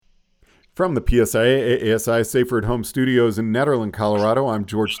From the PSIA ASI Safer at Home studios in Nederland, Colorado, I'm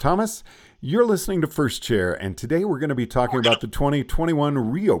George Thomas. You're listening to First Chair, and today we're going to be talking about the 2021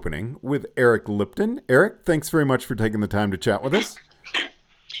 reopening with Eric Lipton. Eric, thanks very much for taking the time to chat with us.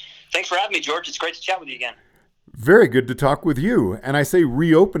 Thanks for having me, George. It's great to chat with you again. Very good to talk with you. And I say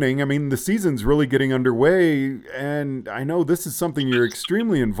reopening, I mean, the season's really getting underway, and I know this is something you're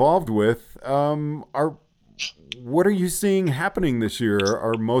extremely involved with. What are you seeing happening this year?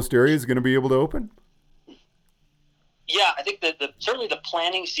 Are most areas going to be able to open? Yeah, I think that certainly the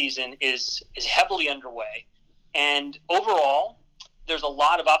planning season is heavily underway, and overall, there's a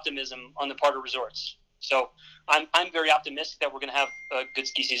lot of optimism on the part of resorts. So I'm very optimistic that we're going to have a good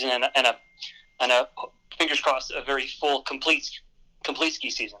ski season and a fingers crossed a very full complete ski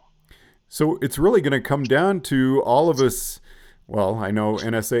season. So it's really going to come down to all of us. Well, I know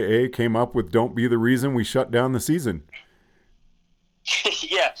NSAA came up with "Don't be the reason we shut down the season."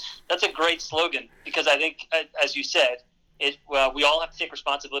 Yeah, that's a great slogan because I think, as you said, we all have to take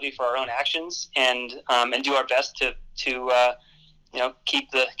responsibility for our own actions and do our best to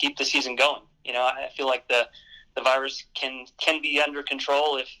keep the season going. I feel like the virus can be under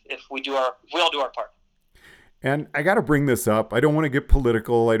control if we all do our part. And I got to bring this up. I don't want to get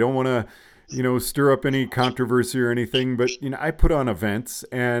political. I don't want to, stir up any controversy or anything. But I put on events,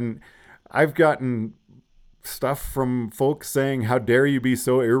 and I've gotten stuff from folks saying, how dare you be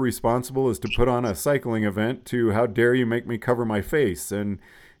so irresponsible as to put on a cycling event, to how dare you make me cover my face. And,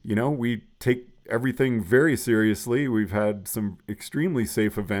 we take everything very seriously. We've had some extremely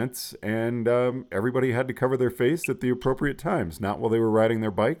safe events, and everybody had to cover their face at the appropriate times, not while they were riding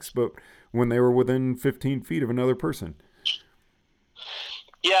their bikes, but when they were within 15 feet of another person.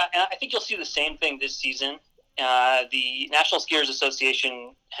 Yeah, and I think you'll see the same thing this season. The National Skiers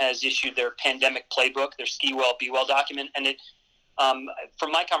Association has issued their pandemic playbook, their Ski Well, Be Well document, and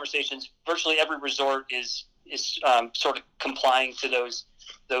from my conversations, virtually every resort is sort of complying to those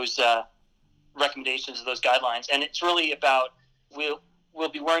recommendations, those guidelines, and it's really about we'll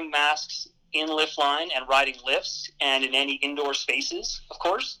be wearing masks in lift line and riding lifts and in any indoor spaces, of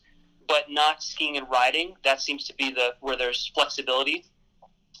course, but not skiing and riding. That seems to be where there's flexibility.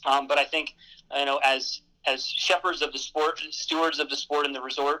 But I think, as shepherds of the sport, stewards of the sport in the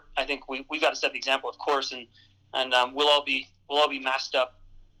resort, I think we got to set the example, of course, and we'll all be masked up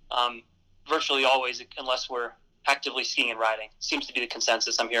virtually always, unless we're actively skiing and riding. Seems to be the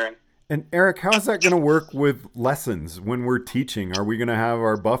consensus I'm hearing. And Eric, how is that going to work with lessons when we're teaching? Are we going to have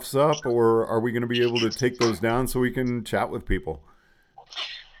our buffs up, or are we going to be able to take those down so we can chat with people?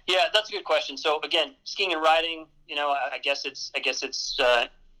 Yeah, that's a good question. So again, skiing and riding, I guess it's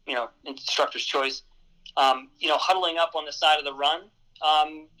instructor's choice. Huddling up on the side of the run,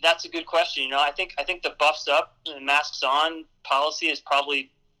 that's a good question. I think the buffs up and masks on policy is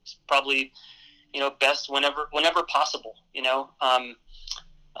probably best whenever possible.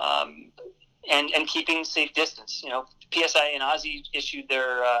 And keeping safe distance. PSIA and OSSI issued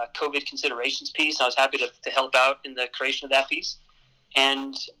their COVID considerations piece. I was happy to help out in the creation of that piece.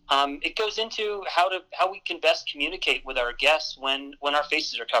 And it goes into how we can best communicate with our guests when our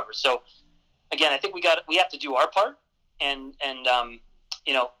faces are covered. So again, I think we have to do our part and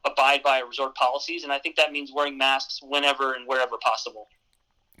abide by resort policies. And I think that means wearing masks whenever and wherever possible.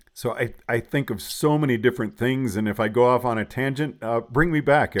 So I think of so many different things, and if I go off on a tangent, bring me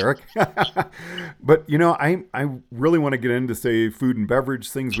back, Eric. But, I really want to get into, say, food and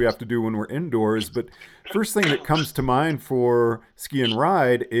beverage, things we have to do when we're indoors. But first thing that comes to mind for ski and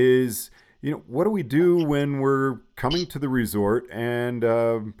ride is, what do we do when we're coming to the resort and,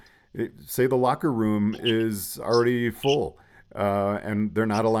 say, the locker room is already full and they're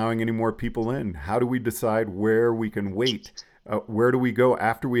not allowing any more people in? How do we decide where we can wait? Where do we go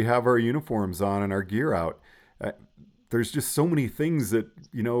after we have our uniforms on and our gear out? There's just so many things that,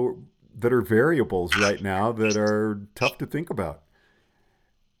 that are variables right now that are tough to think about.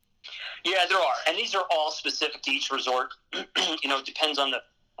 Yeah, there are. And these are all specific to each resort. It depends on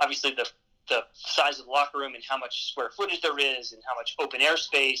obviously the size of the locker room and how much square footage there is and how much open air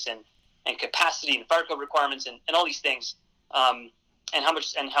space and capacity and fire code requirements and all these things.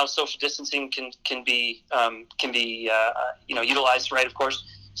 And how social distancing can be utilized, right? Of course.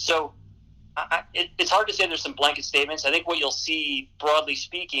 So it's hard to say there's some blanket statements. I think what you'll see, broadly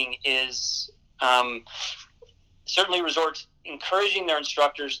speaking, is certainly resorts encouraging their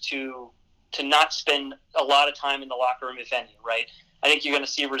instructors to not spend a lot of time in the locker room, if any, right? I think you're going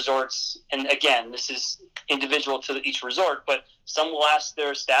to see resorts, and again, this is individual to each resort, but some will ask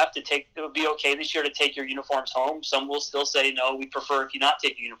their staff it would be okay this year to take your uniforms home. Some will still say, no, we prefer if you not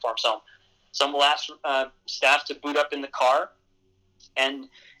take your uniforms home. Some will ask staff to boot up in the car. and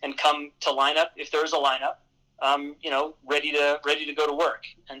come to lineup if there's a lineup. Ready to go to work,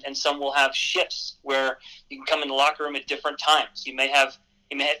 and some will have shifts where you can come in the locker room at different times. You may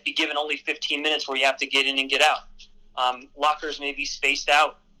be given only 15 minutes where you have to get in and get out. Lockers may be spaced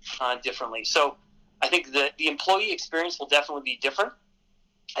out differently. So I think the employee experience will definitely be different.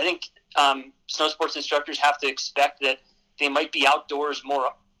 I think snow sports instructors have to expect that they might be outdoors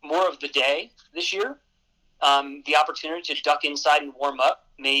more of the day this year. The opportunity to duck inside and warm up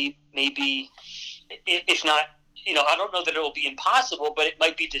may be, if not, I don't know that it will be impossible, but it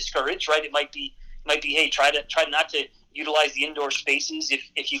might be discouraged, right? It might be, hey, try not to utilize the indoor spaces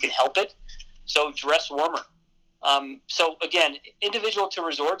if you can help it. So dress warmer. So again, individual to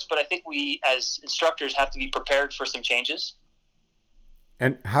resorts, but I think we as instructors have to be prepared for some changes.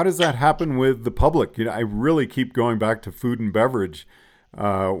 And how does that happen with the public? I really keep going back to food and beverage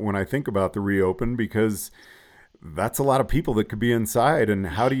when I think about the reopen, because that's a lot of people that could be inside. And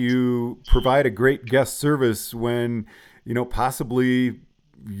how do you provide a great guest service when, possibly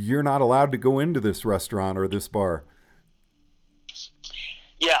you're not allowed to go into this restaurant or this bar?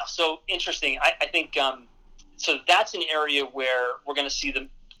 Yeah, so interesting. I think so that's an area where we're going to see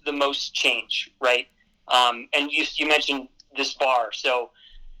the most change, right? And you mentioned this bar. So,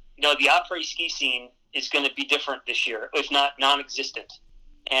 the après-ski scene is going to be different this year, if not non-existent.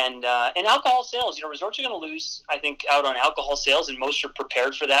 And alcohol sales, resorts are going to lose, I think, out on alcohol sales, and most are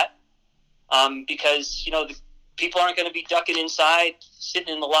prepared for that because, the people aren't going to be ducking inside,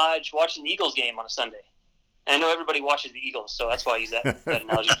 sitting in the lodge, watching the Eagles game on a Sunday. And I know everybody watches the Eagles, so that's why I use that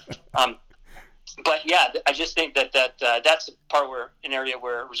analogy. But yeah, I just think that that's the part an area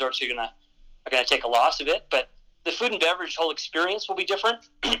where resorts are gonna take a loss of it. But the food and beverage whole experience will be different.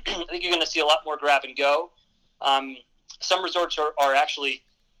 I think you're going to see a lot more grab and go. Some resorts are actually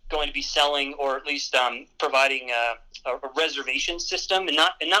going to be selling, or at least providing a reservation system, and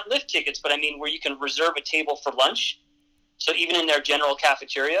not lift tickets, but I mean where you can reserve a table for lunch. So even in their general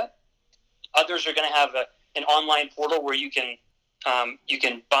cafeteria, others are going to have an online portal where you can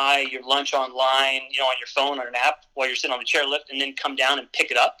buy your lunch online, on your phone or an app while you're sitting on the chairlift, and then come down and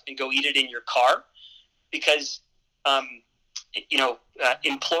pick it up and go eat it in your car. Because,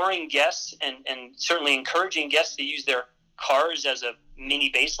 imploring guests and certainly encouraging guests to use their cars as a mini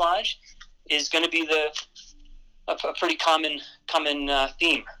base lodge is going to be a pretty common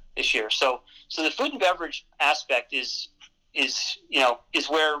theme this year. So the food and beverage aspect is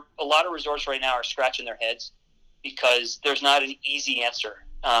where a lot of resorts right now are scratching their heads, because there's not an easy answer.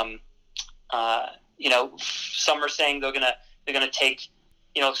 Some are saying they're gonna take,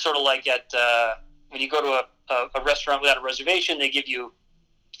 sort of like at when you go to a restaurant without a reservation, they give you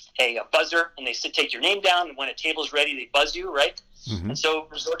a buzzer and they take your name down, and when a table's ready, they buzz you, right? Mm-hmm. And so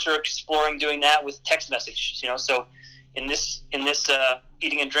resorts are exploring doing that with text message. So in this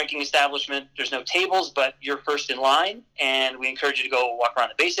eating and drinking establishment, there's no tables, but you're first in line, and we encourage you to go walk around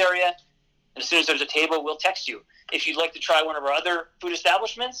the base area. And as soon as there's a table, we'll text you. If you'd like to try one of our other food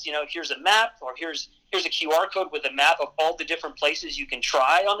establishments, here's a map, or here's a QR code with a map of all the different places you can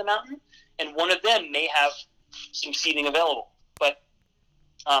try on the mountain, and one of them may have some seating available. But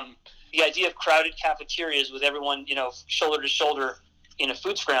the idea of crowded cafeterias with everyone, shoulder to shoulder in a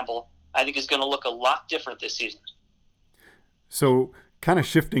food scramble, I think is going to look a lot different this season. So kind of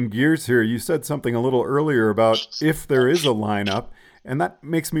shifting gears here, you said something a little earlier about if there is a lineup, and that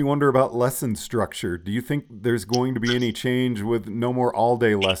makes me wonder about lesson structure. Do you think there's going to be any change with no more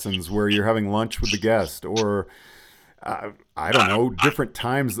all-day lessons where you're having lunch with the guest, or I don't know, different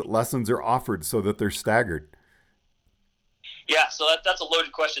times that lessons are offered so that they're staggered? Yeah, so that's a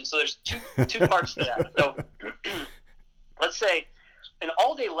loaded question. So there's two parts to that. So let's say an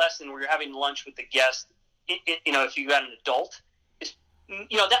all-day lesson where you're having lunch with the guest, if you got an adult,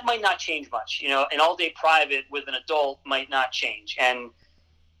 that might not change much. An all-day private with an adult might not change. And,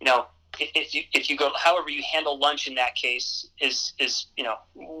 if you go, however you handle lunch in that case is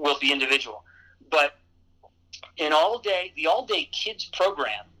will be individual. But the all-day kids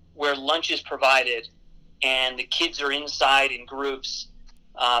program where lunch is provided and the kids are inside in groups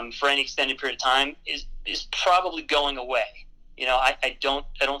for any extended period of time is probably going away. I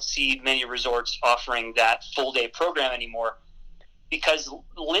don't see many resorts offering that full day program anymore, because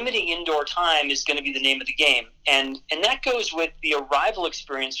limiting indoor time is going to be the name of the game. And that goes with the arrival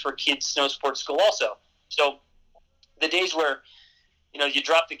experience for kids' snow sports school also. So the days where, you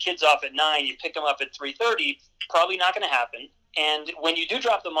drop the kids off at 9, you pick them up at 3:30, probably not going to happen. And when you do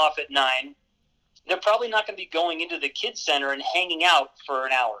drop them off at 9, they're probably not going to be going into the kids center and hanging out for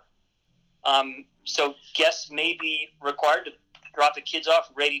an hour. So guests may be required to drop the kids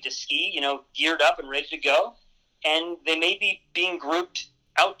off ready to ski, geared up and ready to go. and they may be being grouped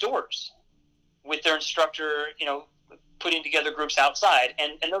outdoors with their instructor, putting together groups outside,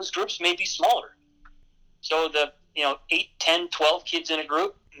 and those groups may be smaller. So the 8, 10, 12 kids in a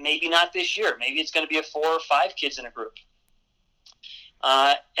group, maybe not this year. Maybe it's going to be a 4 or 5 kids in a group.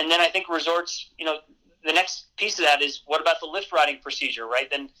 And then I think resorts, the next piece of that is, what about the lift riding procedure, right?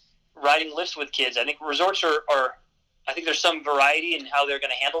 Then riding lifts with kids. I think resorts are I think there's some variety in how they're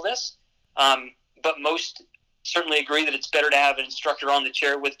going to handle this. But most certainly agree that it's better to have an instructor on the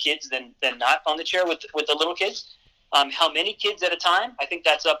chair with kids than not on the chair with the little kids. How many kids at a time? I think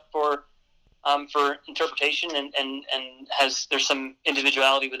that's up for interpretation, and there's some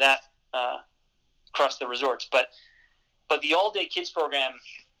individuality with that across the resorts. But the all-day kids program,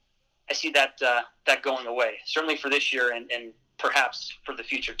 I see that going away, certainly for this year and perhaps for the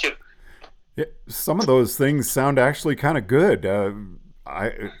future too. Yeah, some of those things sound actually kind of good.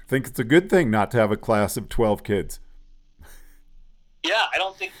 I think it's a good thing not to have a class of 12 kids. Yeah, I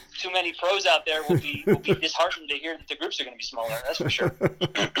don't think too many pros out there will be disheartened to hear that the groups are going to be smaller. That's for sure.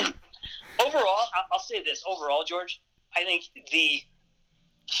 Overall, I'll say this. Overall, George, I think the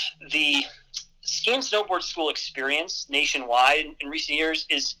ski and snowboard school experience nationwide in recent years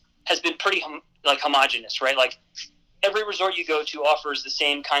has been pretty homogenous, right? Like every resort you go to offers the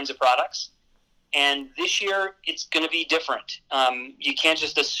same kinds of products. And this year, it's going to be different. You can't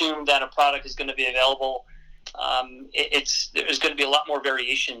just assume that a product is going to be available. There's going to be a lot more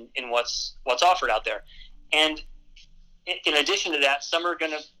variation in what's offered out there. And in addition to that, some are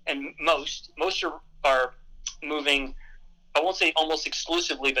going to, and most are moving, I won't say almost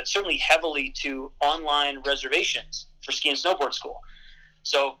exclusively, but certainly heavily to online reservations for ski and snowboard school.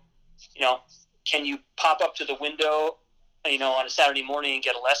 So, can you pop up to the window, on a Saturday morning and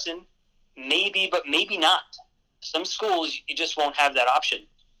get a lesson? Maybe, but maybe not. Some schools, you just won't have that option.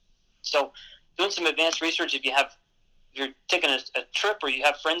 So doing some advanced research, if you're taking a trip or you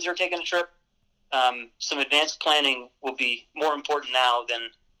have friends who are taking a trip, some advanced planning will be more important now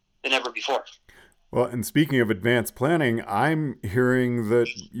than ever before. Well, and speaking of advanced planning, I'm hearing that,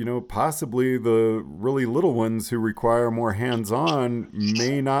 possibly the really little ones who require more hands-on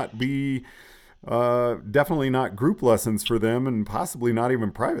may not be, definitely not group lessons for them, and possibly not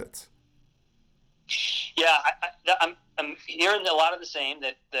even privates. Yeah, I'm hearing a lot of the same,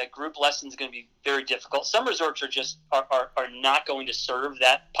 that the group lessons is going to be very difficult. Some resorts are not going to serve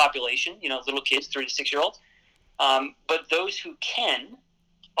that population, little kids, 3 to 6 year olds. But those who can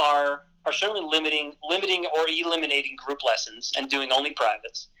are certainly limiting or eliminating group lessons and doing only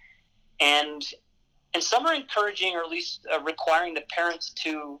privates. And some are encouraging, or at least requiring the parents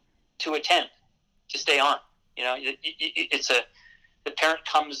to attend, to stay on. The parent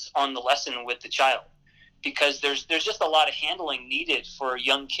comes on the lesson with the child, because there's just a lot of handling needed for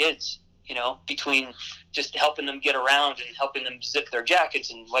young kids, between just helping them get around and helping them zip their jackets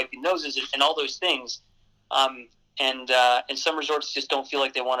and wiping noses and all those things. And some resorts just don't feel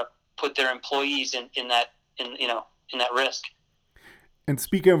like they want to put their employees in that risk. And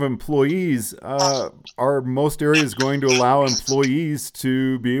speaking of employees, are most areas going to allow employees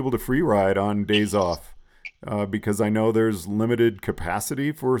to be able to free ride on days off? Because I know there's limited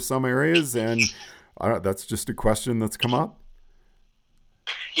capacity for some areas, and that's just a question that's come up.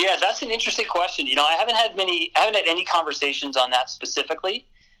 Yeah, that's an interesting question. I haven't had any conversations on that specifically.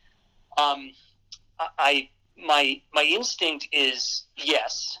 My instinct is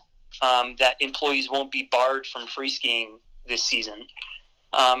yes, that employees won't be barred from free skiing this season.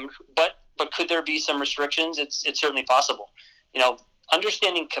 But could there be some restrictions? It's certainly possible.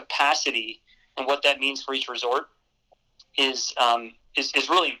 Understanding capacity and what that means for each resort is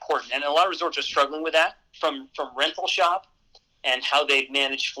really important. And a lot of resorts are struggling with that, from rental shop and how they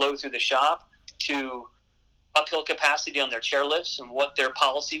manage flow through the shop, to uphill capacity on their chairlifts and what their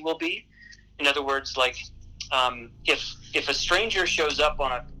policy will be. In other words, like if a stranger shows up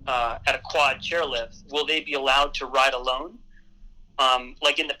on at a quad chairlift, will they be allowed to ride alone?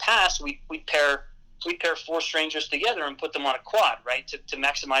 Like in the past, we'd pair 4 strangers together and put them on a quad, right, to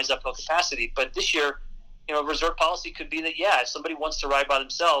maximize uphill capacity. But this year, resort policy could be that, if somebody wants to ride by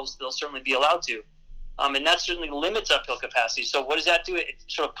themselves, they'll certainly be allowed to. And that certainly limits uphill capacity. So what does that do? It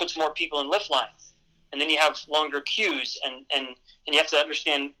sort of puts more people in lift line. And then you have longer queues, and you have to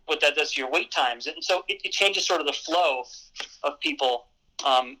understand what that does to your wait times. And so it changes sort of the flow of people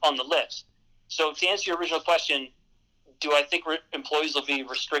on the lifts. So to answer your original question, do I think employees will be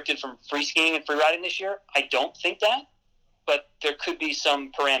restricted from free skiing and free riding this year? I don't think that, but there could be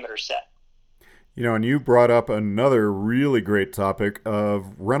some parameters set. And you brought up another really great topic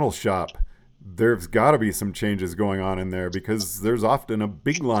of rental shop. There's got to be some changes going on in there, because there's often a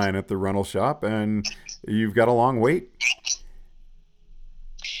big line at the rental shop, and you've got a long wait.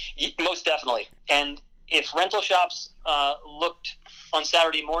 Most definitely. And if rental shops looked on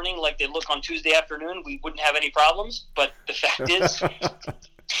Saturday morning like they look on Tuesday afternoon, we wouldn't have any problems. But the fact is,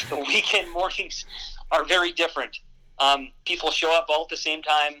 the weekend mornings are very different. People show up all at the same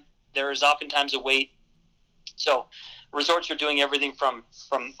time. There is oftentimes a wait. So resorts are doing everything from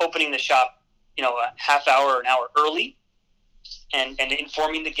opening the shop, a half hour, an hour early, and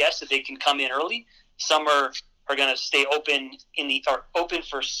informing the guests that they can come in early. Some are going to stay open open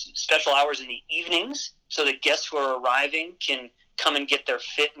for special hours in the evenings, so that guests who are arriving can come and get their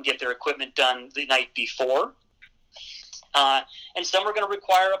fit and get their equipment done the night before. And some are going to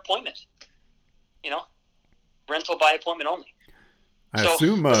require appointment. Rental by appointment only. I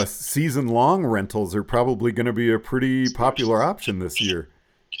assume season-long rentals are probably going to be a pretty popular option this year.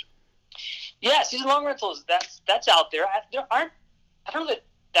 Yeah, season-long rentals, that's out there. I don't know that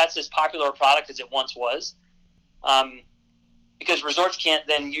that's as popular a product as it once was, because resorts can't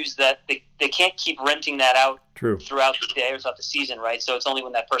then use that. They can't keep renting that out throughout the day or throughout the season, right? So it's only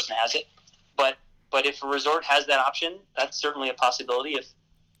when that person has it. But if a resort has that option, that's certainly a possibility.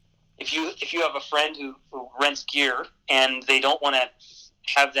 If you have a friend who rents gear and they don't want to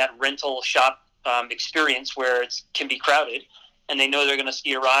have that rental shop experience where it can be crowded, and they know they're going to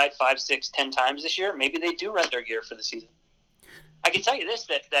ski a ride 5, 6, 10 times this year, maybe they do rent their gear for the season. I can tell you this,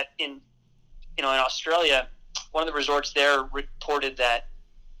 that in Australia, one of the resorts there reported that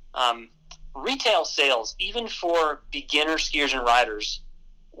retail sales, even for beginner skiers and riders,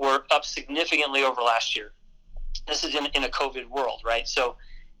 were up significantly over last year. This is in a COVID world, right? So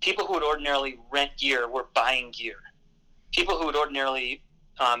people who would ordinarily rent gear were buying gear. People who would ordinarily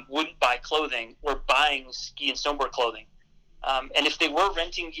wouldn't buy clothing were buying ski and snowboard clothing. And if they were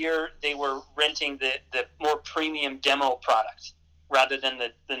renting gear, they were renting the more premium demo product rather than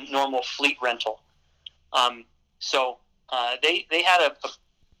the normal fleet rental. So they had a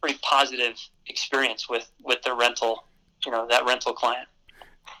pretty positive experience with the rental, that rental client.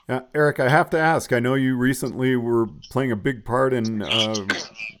 Eric, I have to ask, I know you recently were playing a big part in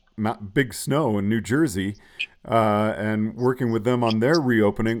Big Snow in New Jersey and working with them on their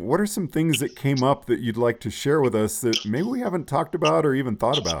reopening. What are some things that came up that you'd like to share with us that maybe we haven't talked about or even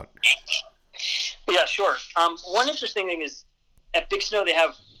thought about? Yeah, sure. One interesting thing is at Big Snow they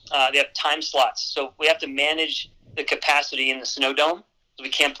have time slots, so we have to manage the capacity in the snow dome. We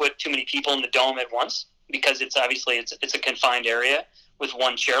can't put too many people in the dome at once because it's a confined area with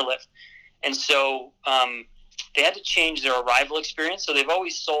one chairlift, and so they had to change their arrival experience. So they've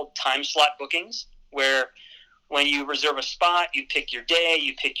always sold time slot bookings where when you reserve a spot, you pick your day,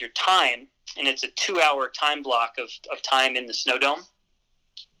 you pick your time, and it's a 2-hour time block of time in the snow dome.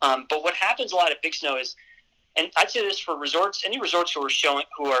 But what happens a lot at Big Snow is, and I'd say this for resorts, any resorts who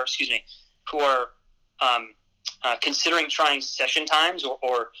are considering trying session times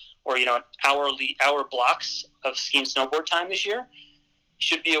or hour blocks of ski and snowboard time this year,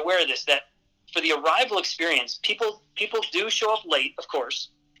 should be aware of this, that for the arrival experience, people do show up late, of course,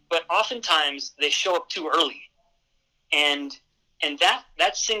 but oftentimes they show up too early. And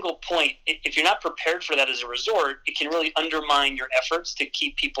that single point, if you're not prepared for that as a resort, it can really undermine your efforts to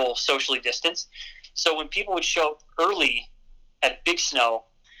keep people socially distanced. So when people would show up early at Big Snow,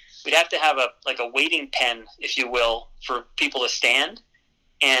 we'd have to have a waiting pen, if you will, for people to stand,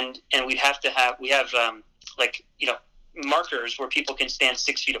 and we have markers where people can stand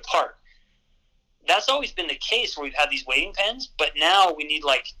 6 feet apart. That's always been the case where we've had these waiting pens, but now we need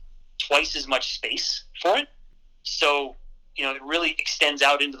twice as much space for it. So, it really extends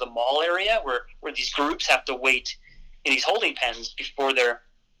out into the mall area where these groups have to wait in these holding pens before they're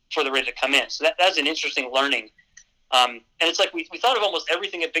ready to come in. So that's an interesting learning. And it's we thought of almost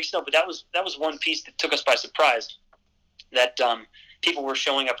everything at Big Snow, but that was one piece that took us by surprise, that people were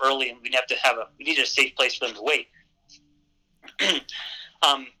showing up early and we needed a safe place for them to wait.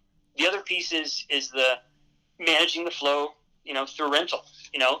 The other piece is the managing the flow, through rental,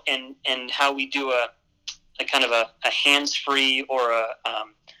 and how we do a kind of a hands-free or a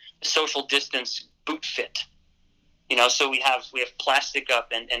social distance boot fit. So we have plastic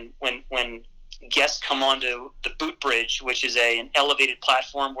up, and when guests come onto the boot bridge, which is an elevated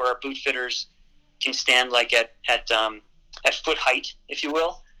platform where our boot fitters can stand at foot height, if you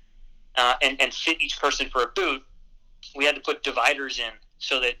will, and fit each person for a boot, we had to put dividers in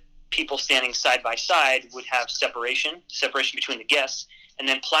so that people standing side by side would have separation between the guests, and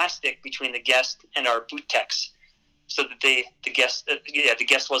then plastic between the guest and our boot techs, so that the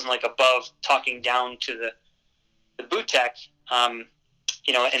guest wasn't above talking down to the boot tech, and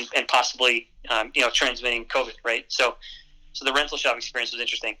possibly transmitting COVID, right? So the rental shop experience was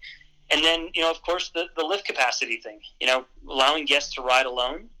interesting, And then, of course, the lift capacity thing, allowing guests to ride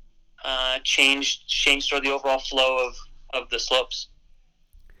alone changed sort of the overall flow of the slopes.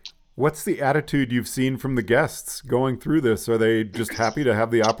 What's the attitude you've seen from the guests going through this? Are they just happy to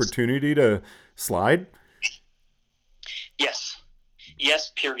have the opportunity to slide?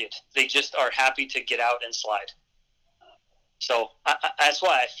 Yes, period. They just are happy to get out and slide. So that's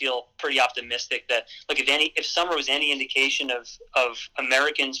why I feel pretty optimistic that, look, if summer was any indication of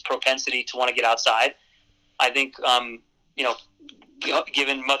Americans' propensity to want to get outside, I think,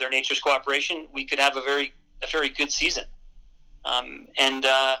 given Mother Nature's cooperation, we could have a very good season. And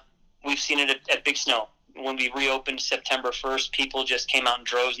we've seen it at Big Snow. When we reopened September 1st, people just came out in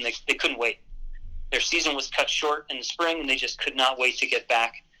droves, and they couldn't wait. Their season was cut short in the spring, and they just could not wait to get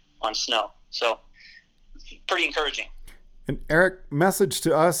back on snow. So pretty encouraging. And Eric, message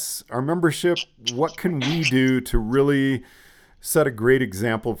to us, our membership, what can we do to really set a great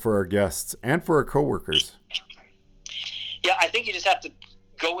example for our guests and for our coworkers? Yeah, I think you just have to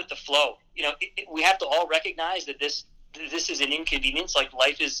go with the flow. We have to all recognize that this is an inconvenience. Like,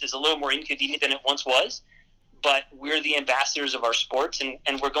 life is a little more inconvenient than it once was, but we're the ambassadors of our sports,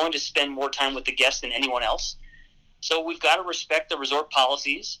 and we're going to spend more time with the guests than anyone else. So we've got to respect the resort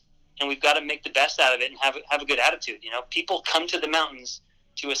policies, and we've got to make the best out of it and have a good attitude. People come to the mountains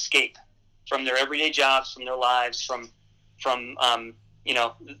to escape from their everyday jobs, from their lives, from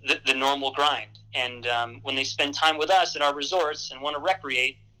the normal grind. And when they spend time with us at our resorts and want to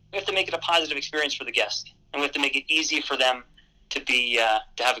recreate, we have to make it a positive experience for the guest, and we have to make it easy for them to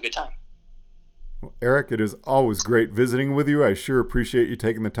have a good time. Well, Eric, it is always great visiting with you. I sure appreciate you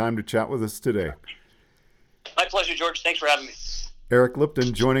taking the time to chat with us today. My pleasure, George. Thanks for having me. Eric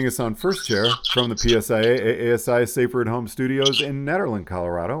Lipton joining us on First Chair from the PSIA ASI Safer at Home Studios in Nederland,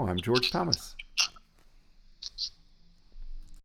 Colorado. I'm George Thomas.